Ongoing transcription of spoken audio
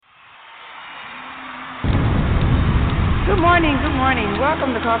Good morning, good morning.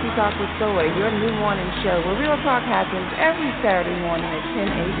 Welcome to Coffee Talk with Soy, your new morning show where real talk happens every Saturday morning at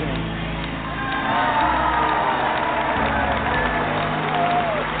 10 a.m.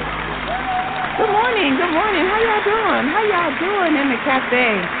 Good morning, good morning. How y'all doing? How y'all doing in the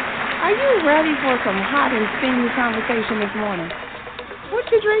cafe? Are you ready for some hot and steamy conversation this morning? What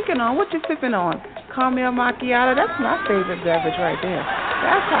you drinking on? What you sipping on? Caramel macchiato? That's my favorite beverage right there.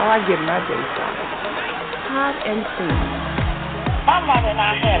 That's how I get my day started. Hot and steamy. My mother and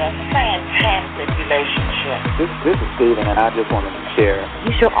I had a fantastic relationship. This is Stephen, and I just wanted to share.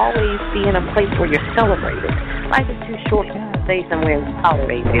 You should always be in a place where you're celebrated. Life is too short to stay somewhere and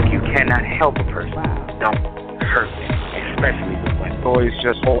tolerate. If you cannot help a person, don't hurt them, especially with women. Always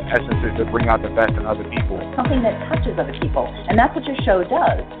just whole essence is to bring out the best in other people. Something that touches other people, and that's what your show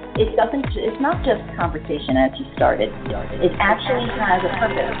does. It doesn't. It's not just conversation as you started. It actually has a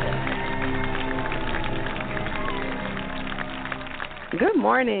purpose. Good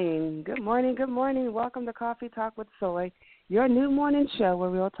morning. Good morning. Good morning. Welcome to Coffee Talk with Soy, your new morning show where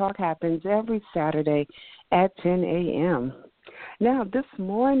real talk happens every Saturday at 10 a.m. Now, this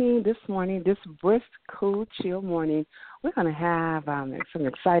morning, this brisk, cool, chill morning, we're going to have some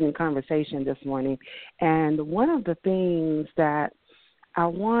exciting conversation this morning. And one of the things that I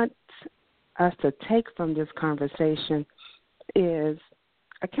want us to take from this conversation is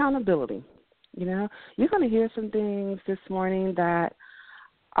accountability. You know, you're going to hear some things this morning that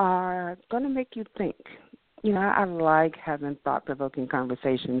are going to make you think. You know, I like having thought-provoking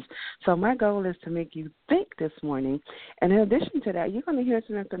conversations. So my goal is to make you think this morning. And in addition to that, you're going to hear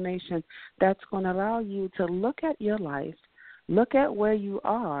some information that's going to allow you to look at your life, look at where you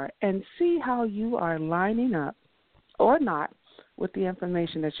are, and see how you are lining up or not with the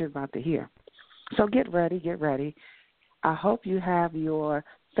information that you're about to hear. So get ready, get ready. I hope you have your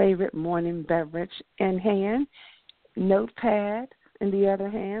favorite morning beverage in hand, notepad in the other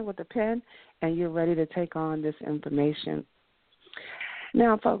hand with a pen, and you're ready to take on this information.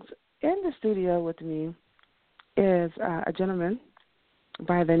 Now, folks, in the studio with me is a gentleman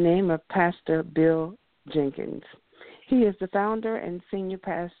by the name of Pastor Bill Jenkins. He is the founder and senior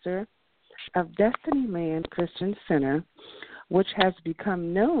pastor of Destinyland Christian Center, which has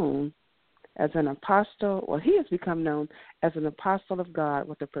become known as an apostle, or he has become known as an apostle of God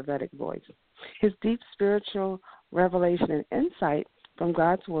with a prophetic voice. His deep spiritual revelation and insight from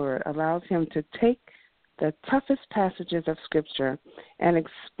God's word allows him to take the toughest passages of Scripture and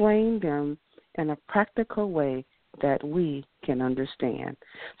explain them in a practical way that we can understand.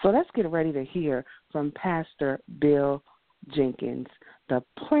 So let's get ready to hear from Pastor Bill Jenkins, the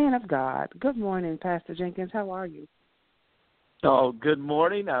plan of God. Good morning, Pastor Jenkins. How are you? Oh, good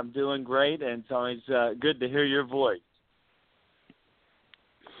morning. I'm doing great, and it's always good to hear your voice.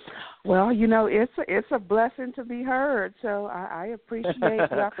 Well, you know, it's a blessing to be heard, so I appreciate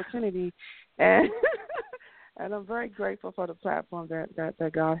the opportunity, and and I'm very grateful for the platform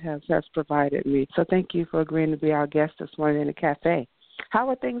that God has provided me. So thank you for agreeing to be our guest this morning in the cafe. How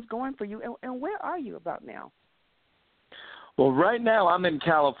are things going for you, and where are you about now? Well, right now I'm in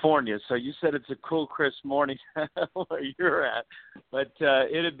California, so you said it's a cool, crisp morning where you're at, but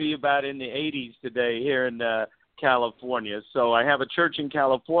it'd be about in the 80s today here in California. So I have a church in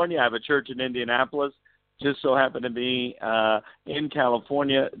California. I have a church in Indianapolis. Just so happen to be in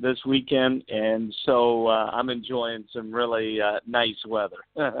California this weekend, and so I'm enjoying some really nice weather.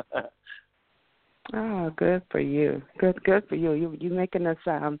 Oh, good for you. Good for you. You making us.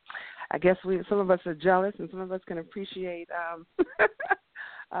 I guess some of us are jealous, and some of us can appreciate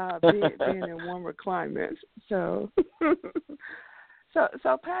being in warmer climates. So,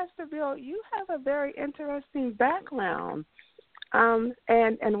 so Pastor Bill, you have a very interesting background, and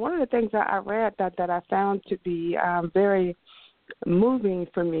one of the things that I read that I found to be very moving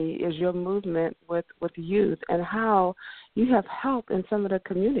for me is your movement with youth and how you have helped in some of the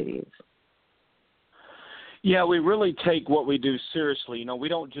communities. Yeah, we really take what we do seriously. You know, we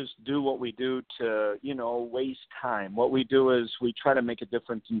don't just do what we do to, waste time. What we do is we try to make a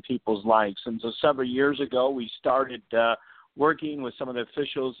difference in people's lives. And so several years ago, we started working with some of the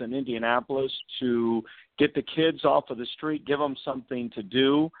officials in Indianapolis to get the kids off of the street, give them something to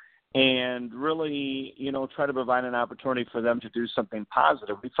do, and really, try to provide an opportunity for them to do something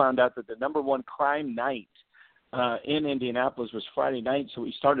positive. We found out that the number one crime night in Indianapolis was Friday night, so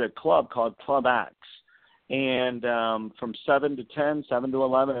we started a club called Club X. And from 7 to 10, 7 to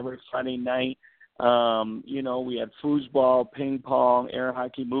 11 every Friday night, we had foosball, ping pong, air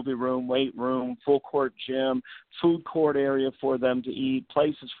hockey, movie room, weight room, full court gym, food court area for them to eat,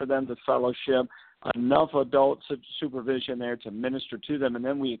 places for them to fellowship, enough adult supervision there to minister to them. And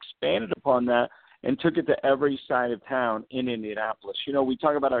then we expanded upon that and took it to every side of town in Indianapolis. We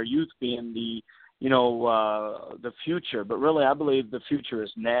talk about our youth being the future, but really I believe the future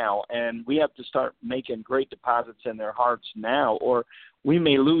is now, and we have to start making great deposits in their hearts now, or we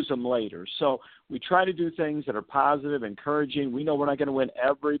may lose them later. So we try to do things that are positive, encouraging. We know we're not going to win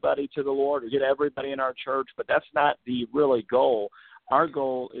everybody to the Lord or get everybody in our church, but that's not the really goal. Our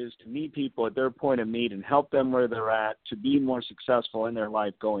goal is to meet people at their point of need and help them where they're at to be more successful in their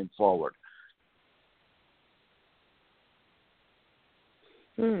life going forward.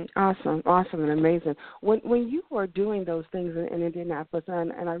 Awesome and amazing. When you were doing those things in Indianapolis,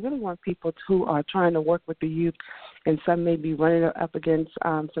 and I really want people who are trying to work with the youth, and some may be running up against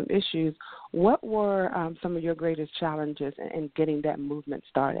some issues, what were some of your greatest challenges in getting that movement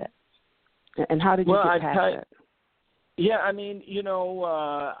started? And how did you get past it? Yeah, I mean,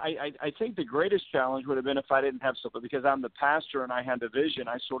 I think the greatest challenge would have been if I didn't have something, because I'm the pastor and I had the vision,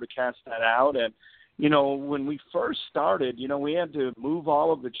 I sort of cast that out. And when we first started, we had to move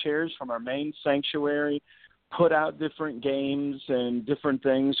all of the chairs from our main sanctuary, put out different games and different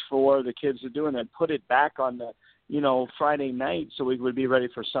things for the kids to do, and then put it back on the, Friday night so we would be ready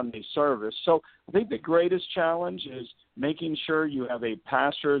for Sunday service. So I think the greatest challenge is making sure you have a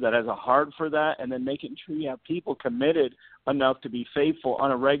pastor that has a heart for that, and then making sure you have people committed enough to be faithful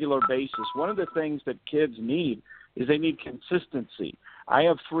on a regular basis. One of the things that kids need is they need consistency. I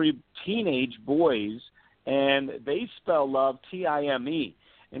have 3 teenage boys, and they spell love Time.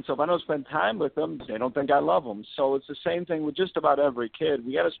 And so if I don't spend time with them, they don't think I love them. So it's the same thing with just about every kid.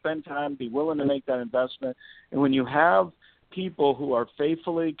 We got to spend time, be willing to make that investment. And when you have people who are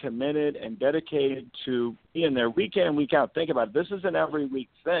faithfully committed and dedicated to being there week in and week out, think about it. This is an every week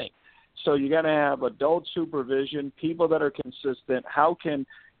thing. So you got to have adult supervision, people that are consistent. How can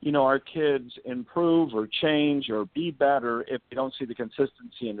our kids improve or change or be better if they don't see the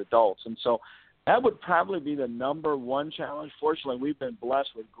consistency in adults? And so that would probably be the number one challenge. Fortunately, we've been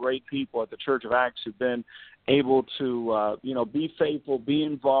blessed with great people at the Church of Acts who've been able to, be faithful, be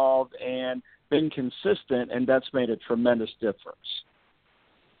involved, and been consistent, and that's made a tremendous difference.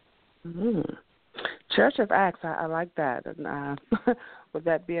 Mm-hmm. Church of Acts, I like that. And, with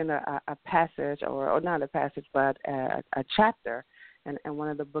that being a passage, or not a passage, but a chapter in one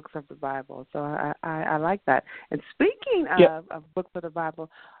of the books of the Bible. So I like that. And speaking of books of the Bible,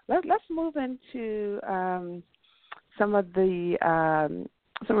 let's move into some of the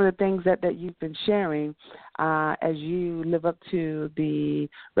things that you've been sharing as you live up to the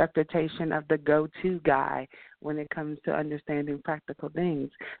reputation of the go-to guy when it comes to understanding practical things.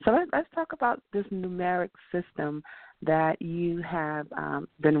 So let's talk about this numeric system that you have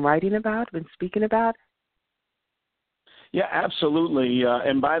been writing about, been speaking about. Yeah, absolutely.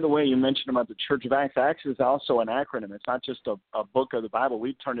 And by the way, you mentioned about the Church of Acts. Acts is also an acronym. It's not just a book of the Bible.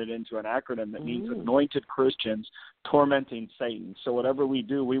 We've turned it into an acronym that means anointed Christians tormenting Satan. So whatever we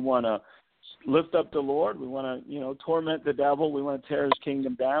do, we want to lift up the Lord. We want to, torment the devil. We want to tear his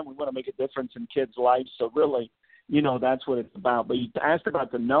kingdom down. We want to make a difference in kids' lives. So really, that's what it's about. But you asked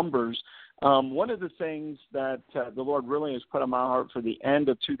about the numbers. One of the things that the Lord really has put on my heart for the end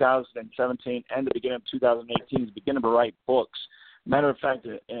of 2017 and the beginning of 2018 is beginning to write books. Matter of fact,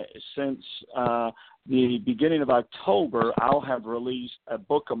 since the beginning of October, I'll have released a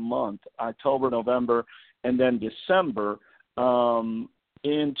book a month, October, November, and then December.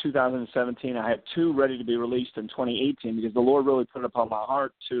 In 2017, I have 2 ready to be released in 2018 because the Lord really put it upon my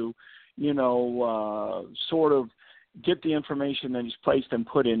heart to, sort of get the information that he's placed and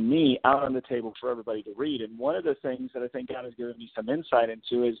put in me out on the table for everybody to read. And one of the things that I think God has given me some insight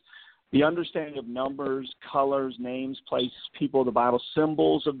into is the understanding of numbers, colors, names, places, people of the Bible,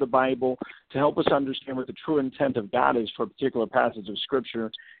 symbols of the Bible, to help us understand what the true intent of God is for a particular passage of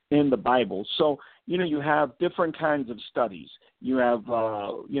Scripture in the Bible. So, you have different kinds of studies. You have,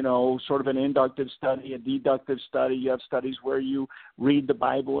 sort of an inductive study, a deductive study. You have studies where you read the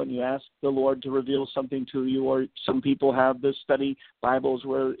Bible and you ask the Lord to reveal something to you, or some people have the study Bibles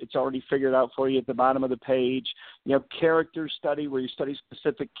where it's already figured out for you at the bottom of the page. You have character study where you study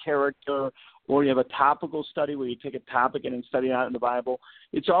specific character, or you have a topical study where you take a topic and then study it out in the Bible.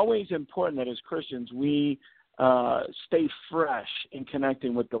 It's always important that as Christians we stay fresh in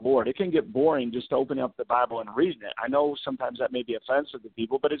connecting with the Lord. It can get boring just opening up the Bible and reading it. I know sometimes that may be offensive to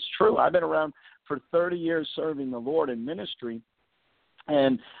people, but it's true. I've been around for 30 years serving the Lord in ministry,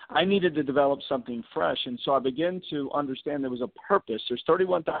 and I needed to develop something fresh. And so I began to understand there was a purpose. There's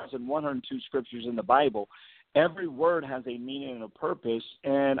 31,102 scriptures in the Bible. Every word has a meaning and a purpose,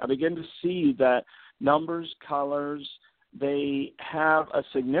 and I began to see that numbers, colors, they have a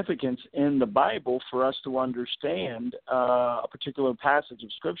significance in the Bible for us to understand a particular passage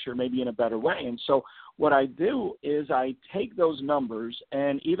of Scripture maybe in a better way. And so what I do is I take those numbers,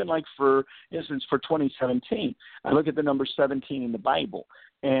 and even like, for instance, for 2017, I look at the number 17 in the Bible,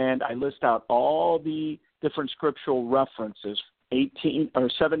 and I list out all the different scriptural references.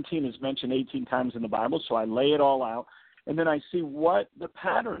 17 is mentioned 18 times in the Bible, so I lay it all out. And then I see what the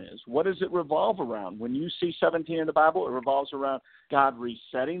pattern is. What does it revolve around? When you see 17 in the Bible, it revolves around God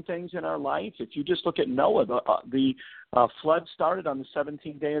resetting things in our life. If you just look at Noah, the flood started on the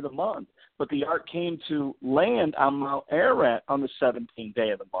 17th day of the month, but the ark came to land on Mount Ararat on the 17th day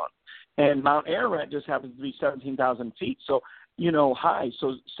of the month. And Mount Ararat just happens to be 17,000 feet. So, high.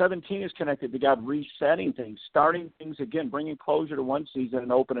 So 17 is connected to God resetting things, starting things again, bringing closure to one season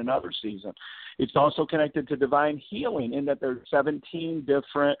and open another season. It's also connected to divine healing in that there are 17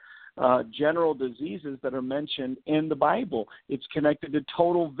 different general diseases that are mentioned in the Bible. It's connected to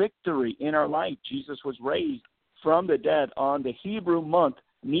total victory in our life. Jesus was raised from the dead on the Hebrew month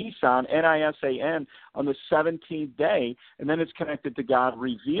Nisan, Nisan, on the 17th day, and then it's connected to God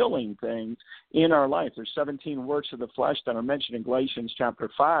revealing things in our life. There's 17 works of the flesh that are mentioned in Galatians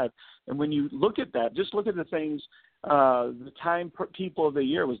chapter 5, and when you look at that, just look at the things, the time people of the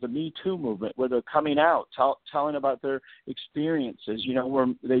year was the Me Too movement, where they're coming out, telling about their experiences, where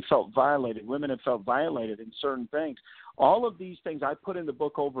they felt violated. Women have felt violated in certain things. All of these things I put in the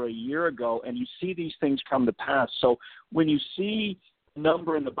book over a year ago, and you see these things come to pass. So when you see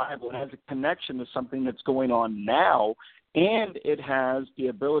number in the Bible, it has a connection to something that's going on now, and it has the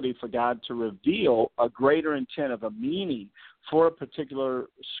ability for God to reveal a greater intent of a meaning for a particular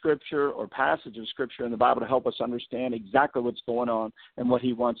scripture or passage of scripture in the Bible to help us understand exactly what's going on and what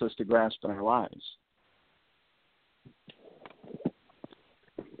he wants us to grasp in our lives.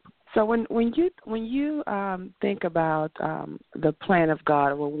 So when you think about the plan of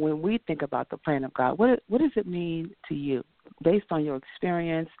God, or when we think about the plan of God, what does it mean to you, based on your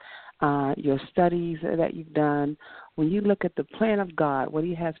experience, your studies that you've done? When you look at the plan of God, what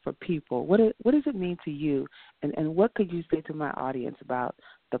he has for people, what does it mean to you, and what could you say to my audience about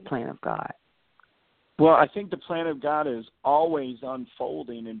the plan of God? Well, I think the plan of God is always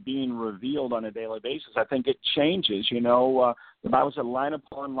unfolding and being revealed on a daily basis. I think it changes. The Bible said line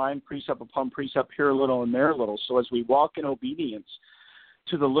upon line, precept upon precept, here a little and there a little. So as we walk in obedience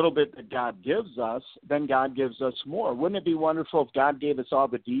to the little bit that God gives us, then God gives us more. Wouldn't it be wonderful if God gave us all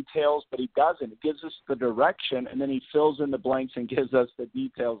the details, but he doesn't. He gives us the direction, and then he fills in the blanks and gives us the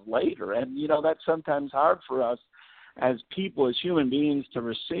details later. And, that's sometimes hard for us as people, as human beings, to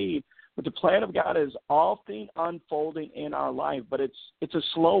receive. But the plan of God is often unfolding in our life, but it's a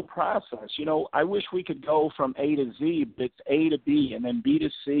slow process. I wish we could go from A to Z, but it's A to B, and then B to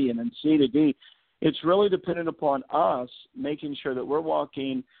C, and then C to D. It's really dependent upon us making sure that we're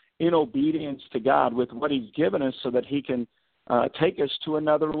walking in obedience to God with what he's given us, so that he can take us to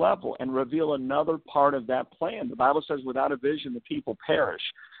another level and reveal another part of that plan. The Bible says without a vision, the people perish.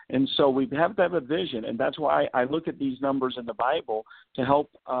 And so we have to have a vision, and that's why I look at these numbers in the Bible to help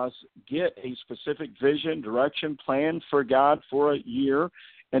us get a specific vision, direction, plan for God for a year.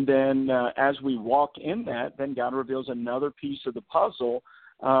 And then as we walk in that, then God reveals another piece of the puzzle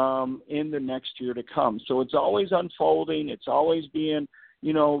in the next year to come. So it's always unfolding. It's always being,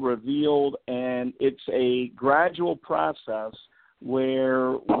 revealed, and it's a gradual process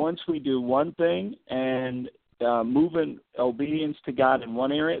where once we do one thing and move in obedience to God in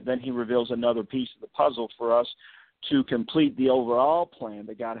one area, then he reveals another piece of the puzzle for us to complete the overall plan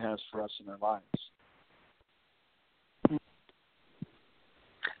that God has for us in our lives.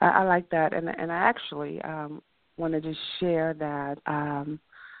 I like that, and I actually want to just share that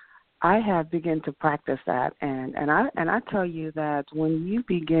I have begun to practice that, and I tell you that when you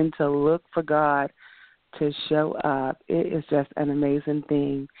begin to look for God to show up, it is just an amazing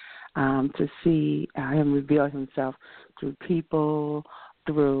thing. To see him reveal himself through people,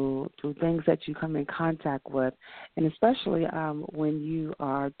 through things that you come in contact with, and especially when you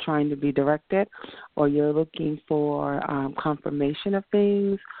are trying to be directed, or you're looking for confirmation of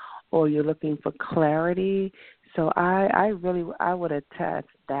things, or you're looking for clarity. So I would attest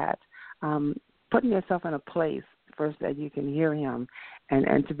that putting yourself in a place first that you can hear him,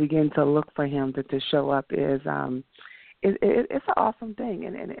 and to begin to look for him to show up is it's an awesome thing,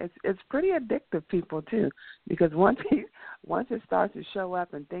 and it's pretty addictive, people, too, because once it starts to show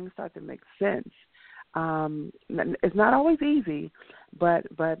up and things start to make sense, it's not always easy, but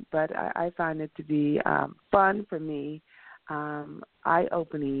I find it to be fun for me,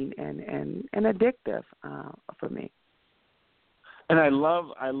 eye-opening, and addictive for me. And I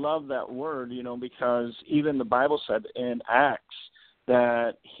love that word, because even the Bible said in Acts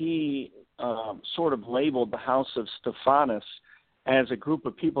that he sort of labeled the house of Stephanus as a group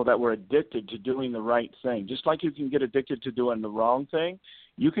of people that were addicted to doing the right thing. Just like you can get addicted to doing the wrong thing,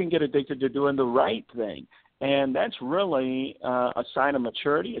 you can get addicted to doing the right thing. And that's really a sign of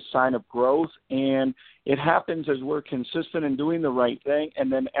maturity, a sign of growth, and it happens as we're consistent in doing the right thing.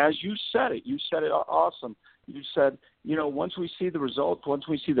 And then as you said it awesome. You said, once we see the results, once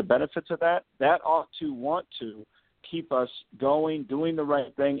we see the benefits of that ought to want to keep us going, doing the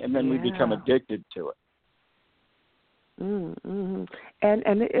right thing, and then we become addicted to it. Mm-hmm. And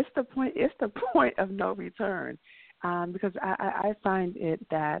it's the point of no return, because I find it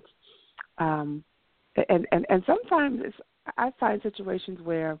that and sometimes I find situations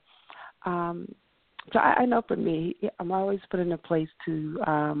where so I know for me, I'm always put in a place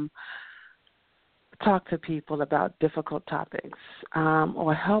to talk to people about difficult topics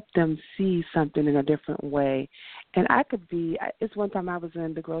or help them see something in a different way. And it's one time I was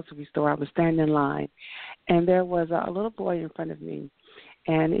in the grocery store. I was standing in line, and there was a little boy in front of me,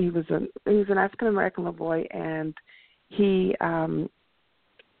 and he was an African-American little boy, and he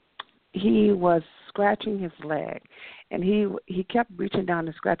was scratching his leg, and he kept reaching down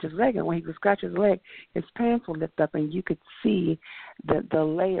to scratch his leg, and when he would scratch his leg, his pants would lift up, and you could see the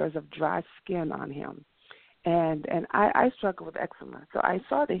layers of dry skin on him. And I struggle with eczema, so I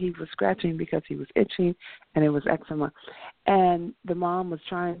saw that he was scratching because he was itching, and it was eczema. And the mom was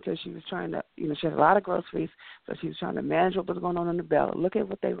trying to, she had a lot of groceries, so she was trying to manage what was going on in the belt, look at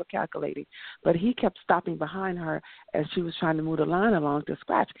what they were calculating. But he kept stopping behind her as she was trying to move the line along to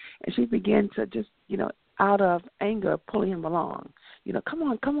scratch, and she began to just, out of anger, pulling him along. Come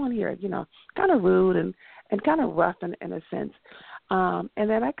on here, kind of rude and kind of rough in a sense. And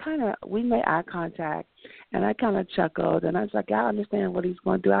then we made eye contact, and I kind of chuckled, and I was like, I understand what he's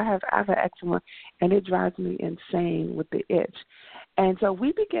going to do. I have eczema, and it drives me insane with the itch. And so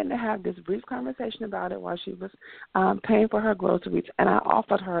we began to have this brief conversation about it while she was paying for her groceries, and I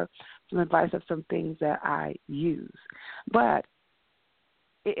offered her some advice of some things that I use. But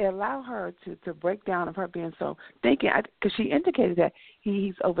it allowed her to break down of her being so thinking, because she indicated that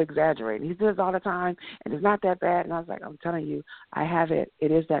he's over-exaggerating. He does it all the time, and it's not that bad. And I was like, I'm telling you, I have it.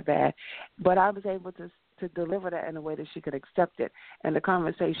 It is that bad. But I was able to deliver that in a way that she could accept it. And the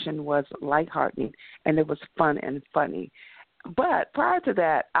conversation was lighthearted, and it was fun and funny. But prior to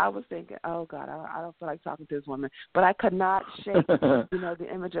that, I was thinking, oh, God, I don't feel like talking to this woman. But I could not shake, the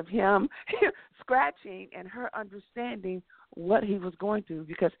image of him scratching and her understanding what he was going through,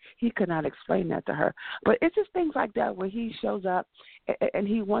 because he could not explain that to her. But it's just things like that where he shows up and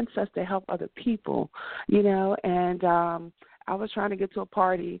he wants us to help other people, and I was trying to get to a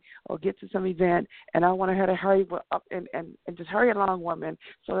party or get to some event, and I wanted her to hurry up and just hurry along, woman,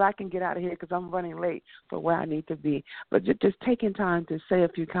 so that I can get out of here because I'm running late for where I need to be. But just taking time to say a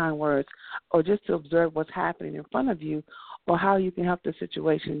few kind words or just to observe what's happening in front of you or how you can help the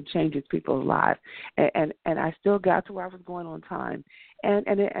situation changes people's lives. And I still got to where I was going on time, and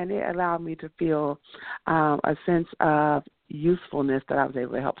it allowed me to feel a sense of usefulness that I was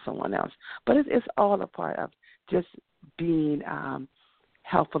able to help someone else. But it's all a part of just being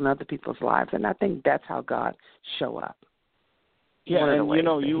helpful in other people's lives, and I think that's how God show up. Yeah, and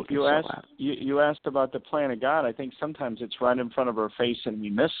you asked about the plan of God. I think sometimes it's right in front of our face and we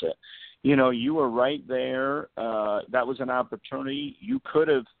miss it. You were right there. That was an opportunity. You could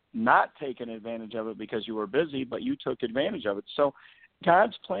have not taken advantage of it because you were busy, but you took advantage of it. So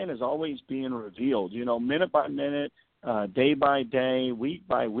God's plan is always being revealed, minute by minute, day by day, week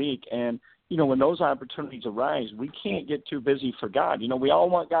by week, and when those opportunities arise, we can't get too busy for God. We all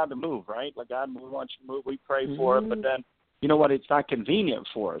want God to move, right? Like, God, we want you to move. We pray for it. But then, you know what? It's not convenient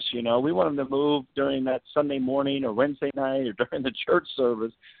for us. We want him to move during that Sunday morning or Wednesday night or during the church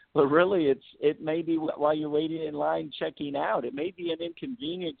service. But really, it may be while you're waiting in line checking out. It may be an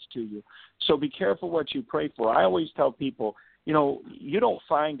inconvenience to you. So be careful what you pray for. I always tell people, you don't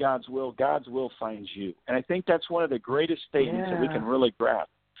find God's will finds you. And I think that's one of the greatest statements that we can really grasp.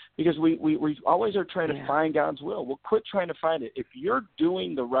 Because we always are trying to find God's will. Well, quit trying to find it. If you're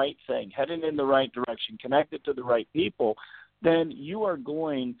doing the right thing, heading in the right direction, connected to the right people, then you are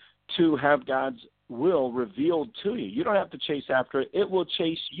going to have God's will revealed to you. You don't have to chase after it. It will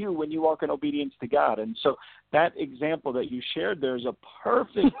chase you when you walk in obedience to God. And so that example that you shared there is a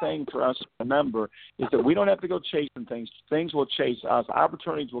perfect thing for us to remember, is that we don't have to go chasing things. Things will chase us.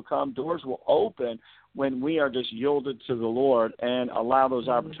 Opportunities will come. Doors will open when we are just yielded to the Lord and allow those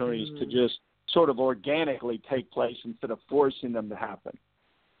opportunities to just sort of organically take place instead of forcing them to happen.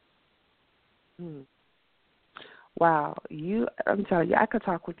 Wow, I'm telling you, I could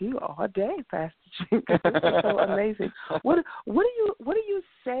talk with you all day, Pastor Jenkins. This is so amazing. What do you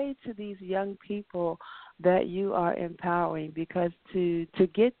say to these young people that you are empowering? Because to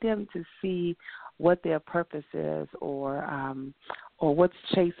get them to see what their purpose is, or what's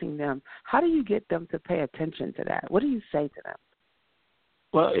chasing them, how do you get them to pay attention to that? What do you say to them?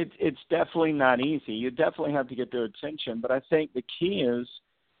 Well, it's definitely not easy. You definitely have to get their attention, but I think the key is,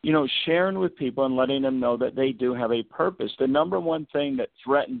 sharing with people and letting them know that they do have a purpose. The number one thing that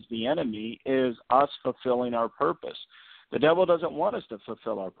threatens the enemy is us fulfilling our purpose. The devil doesn't want us to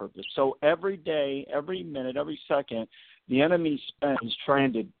fulfill our purpose. So every day, every minute, every second, the enemy spends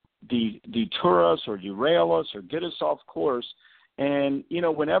trying to detour us or derail us or get us off course. And,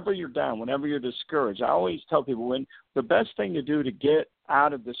 whenever you're down, whenever you're discouraged, I always tell people the best thing to do to get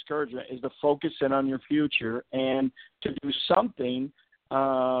out of discouragement is to focus in on your future and to do something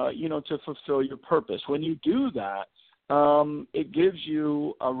to fulfill your purpose. When you do that, it gives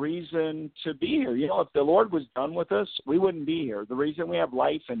you a reason to be here. If the Lord was done with us, we wouldn't be here. The reason we have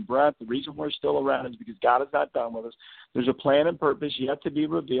life and breath, the reason we're still around is because God is not done with us. There's a plan and purpose yet to be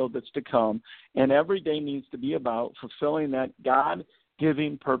revealed that's to come, and every day needs to be about fulfilling that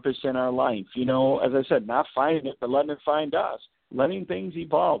God-giving purpose in our life. As I said, not finding it, but letting it find us. Letting things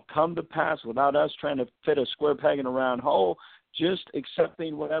evolve, come to pass without us trying to fit a square peg in a round hole, just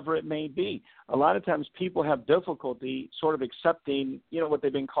accepting whatever it may be. A lot of times people have difficulty sort of accepting, what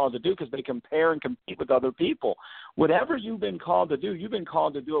they've been called to do because they compare and compete with other people. Whatever you've been called to do, you've been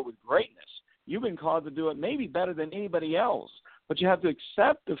called to do it with greatness. You've been called to do it maybe better than anybody else, but you have to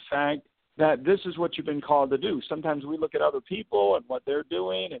accept the fact that this is what you've been called to do. Sometimes we look at other people and what they're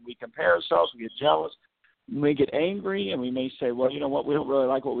doing and we compare ourselves, we get jealous. We may get angry, and we may say, well, you know what, we don't really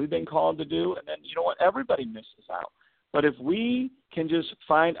like what we've been called to do. And then, you know what, everybody misses out. But if we can just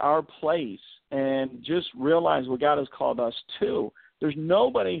find our place and just realize what God has called us to, there's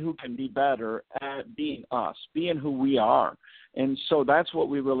nobody who can be better at being us, being who we are. And so that's what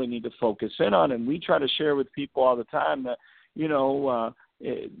we really need to focus in on. And we try to share with people all the time that,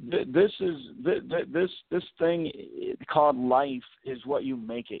 this thing called life is what you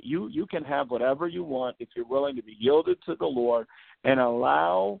make it. You can have whatever you want if you're willing to be yielded to the Lord and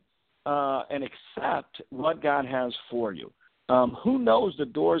allow and accept what God has for you. Who knows the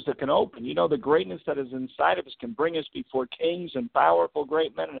doors that can open? The greatness that is inside of us can bring us before kings and powerful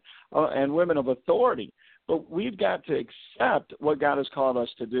great men and women of authority. But we've got to accept what God has called us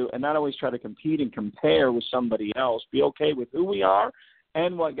to do and not always try to compete and compare with somebody else. Be okay with who we are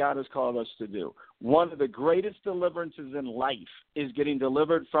and what God has called us to do. One of the greatest deliverances in life is getting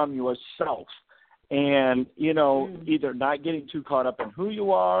delivered from yourself. And, either not getting too caught up in who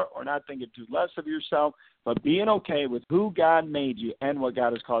you are or not thinking too less of yourself, but being okay with who God made you and what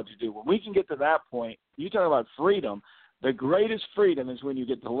God has called you to do. When we can get to that point, you talk about freedom, the greatest freedom is when you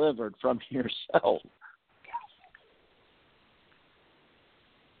get delivered from yourself.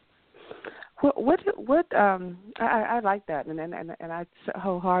 I like that, and I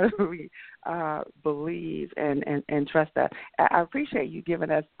wholeheartedly believe and trust that. I appreciate you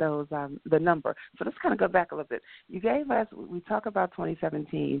giving us those the number. So let's kind of go back a little bit. You gave us, we talk about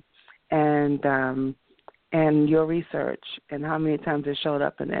 2017 and your research and how many times it showed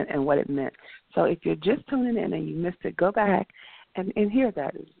up and what it meant. So if you're just tuning in and you missed it, go back and hear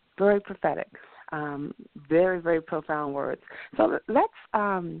that. It's very prophetic, very, very profound words. So let's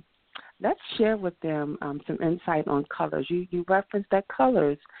share with them some insight on colors. You referenced that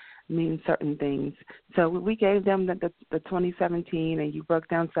colors mean certain things. So we gave them the 2017, and you broke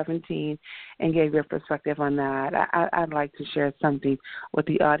down 17 and gave your perspective on that. I'd like to share something with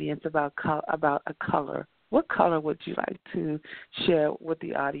the audience about a color. What color would you like to share with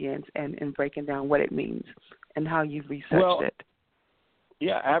the audience and breaking down what it means and how you've researched it?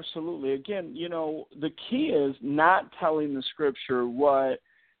 Yeah, absolutely. Again, the key is not telling the Scripture what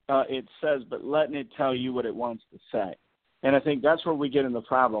it says, but letting it tell you what it wants to say. And I think that's where we get in the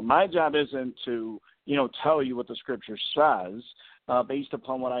problem. My job isn't to, tell you what the Scripture says based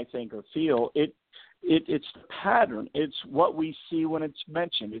upon what I think or feel. It's the pattern. It's what we see when it's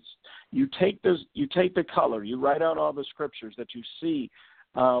mentioned. It's you take the color, you write out all the Scriptures that you see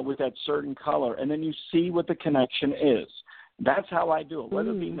with that certain color, and then you see what the connection is. That's how I do it.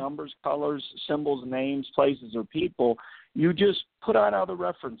 Whether it be numbers, colors, symbols, names, places, or people, you just put on other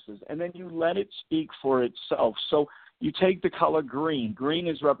references, and then you let it speak for itself. So you take the color green. Green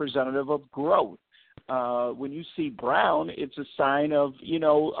is representative of growth. When you see brown, it's a sign of,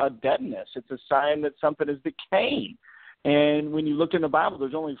 a deadness. It's a sign that something is decaying. And when you look in the Bible,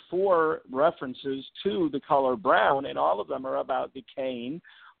 there's only 4 references to the color brown, and all of them are about decaying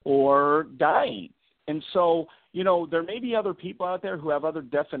or dying. And so, there may be other people out there who have other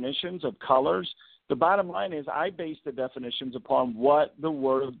definitions of colors. The bottom line is I base the definitions upon what the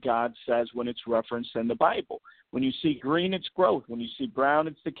Word of God says when it's referenced in the Bible. When you see green, it's growth. When you see brown,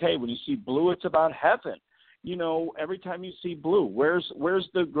 it's decay. When you see blue, it's about heaven. Every time you see blue, where's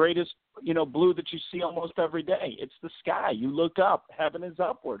the greatest, blue that you see almost every day? It's the sky. You look up. Heaven is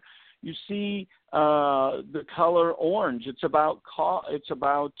upward. You see the color orange. It's about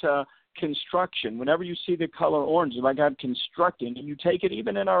construction. Whenever you see the color orange, it's like God constructing, and you take it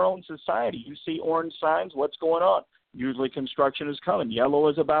even in our own society. You see orange signs, what's going on? Usually construction is coming. Yellow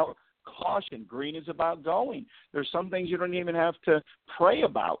is about caution. Green is about going. There's some things you don't even have to pray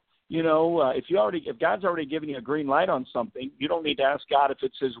about. If God's already given you a green light on something, you don't need to ask God if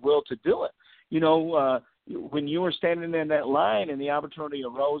it's His will to do it. When you were standing in that line and the opportunity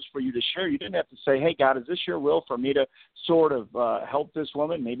arose for you to share, you didn't have to say, hey, God, is this your will for me to sort of help this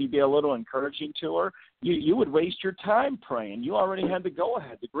woman, maybe be a little encouraging to her? You would waste your time praying. You already had the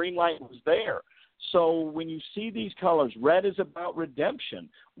go-ahead. The green light was there. So when you see these colors, red is about redemption.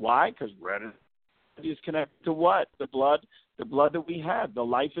 Why? Because red is connected to what? The blood that we have. The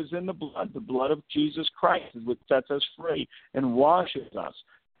life is in the blood. The blood of Jesus Christ is what sets us free and washes us.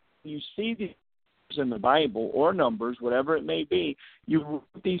 When you see these in the Bible or numbers, whatever it may be, you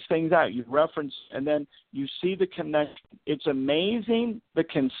write these things out, you reference, and then you see the connection. It's amazing the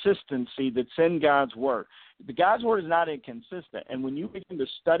consistency that's in God's Word. God's Word is not inconsistent, and when you begin to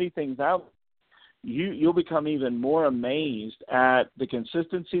study things out, you'll become even more amazed at the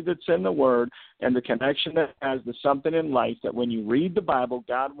consistency that's in the Word and the connection that has to something in life that when you read the Bible,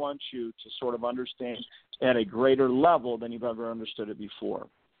 God wants you to sort of understand at a greater level than you've ever understood it before.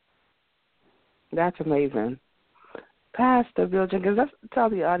 That's amazing. Pastor Bill Jenkins, let's tell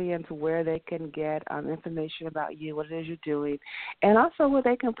the audience where they can get information about you, what it is you're doing, and also where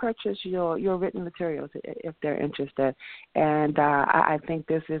they can purchase your written materials if they're interested. And I think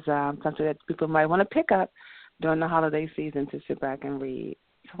this is something that people might want to pick up during the holiday season to sit back and read.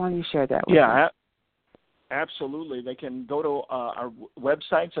 So why don't you share that with me? Absolutely. They can go to our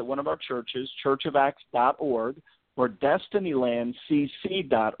websites at one of our churches, churchofacts.org, or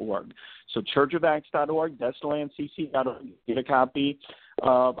DestinylandCC.org. So churchofacts.org, DestinylandCC.org. Get a copy.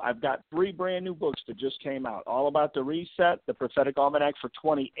 I've got 3 brand new books that just came out, all about the reset, the prophetic almanac for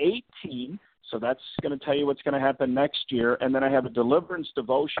 2018. So that's going to tell you what's going to happen next year. And then I have a deliverance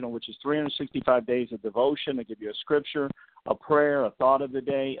devotional, which is 365 days of devotion. I give you a scripture, a prayer, a thought of the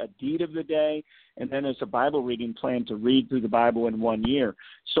day, a deed of the day, and then there's a Bible reading plan to read through the Bible in 1 year.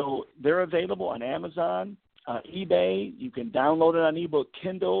 So they're available on Amazon, eBay. You can download it on ebook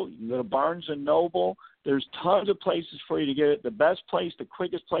Kindle. You can go to Barnes & Noble. There's tons of places for you to get it. The best place, the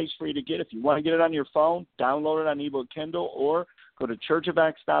quickest place for you to get it, if you want to get it on your phone, download it on ebook Kindle, or go to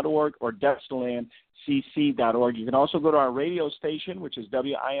churchofacts.org or DestinylandCC.org. You can also go to our radio station, which is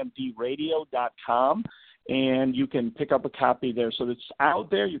WIMDradio.com, and you can pick up a copy there. So it's out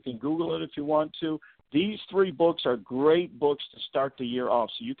there. You can Google it if you want to. These 3 books are great books to start the year off.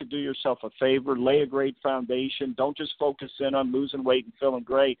 So you can do yourself a favor, lay a great foundation. Don't just focus in on losing weight and feeling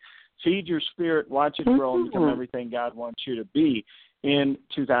great. Feed your spirit, watch it grow, and become everything God wants you to be in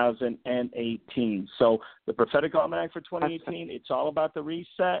 2018. So the Prophetic Almanac for 2018, it's all about the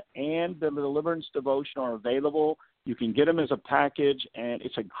reset, and the Deliverance Devotion are available. You can get them as a package, and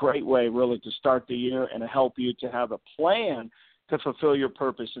it's a great way really to start the year and to help you to have a plan to fulfill your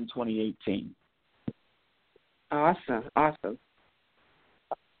purpose in 2018. Awesome.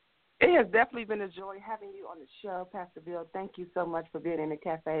 It has definitely been a joy having you on the show, Pastor Bill. Thank you so much for being in the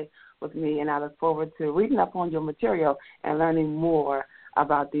cafe with me, and I look forward to reading up on your material and learning more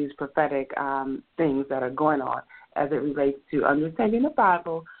about these prophetic things that are going on as it relates to understanding the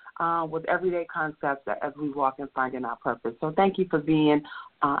Bible with everyday concepts as we walk and finding our purpose. So thank you for being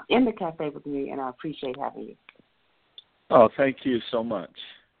in the cafe with me, and I appreciate having you. Oh, thank you so much.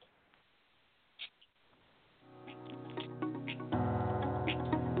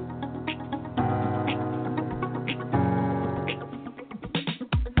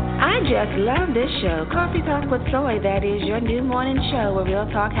 I just love this show, Coffee Talk with Soy. That is your new morning show where real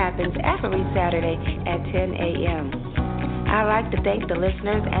talk happens every Saturday at 10 a.m. I'd like to thank the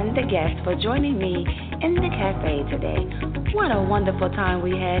listeners and the guests for joining me in the cafe today. What a wonderful time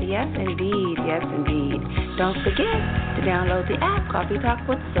we had. Yes, indeed. Yes, indeed. Don't forget to download the app Coffee Talk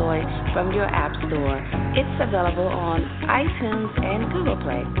with Soy from your app store. It's available on iTunes and Google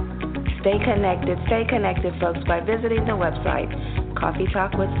Play. Stay connected, folks, by visiting the website,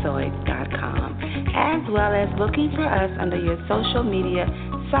 coffeetalkwithsoy.com, as well as looking for us under your social media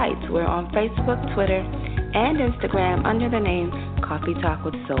sites. We're on Facebook, Twitter, and Instagram under the name Coffee Talk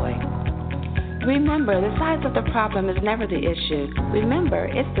with Soy. Remember, the size of the problem is never the issue. Remember,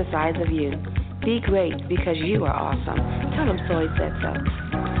 it's the size of you. Be great because you are awesome. Tell them Soy said so.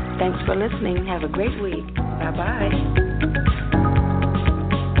 Thanks for listening. Have a great week. Bye-bye.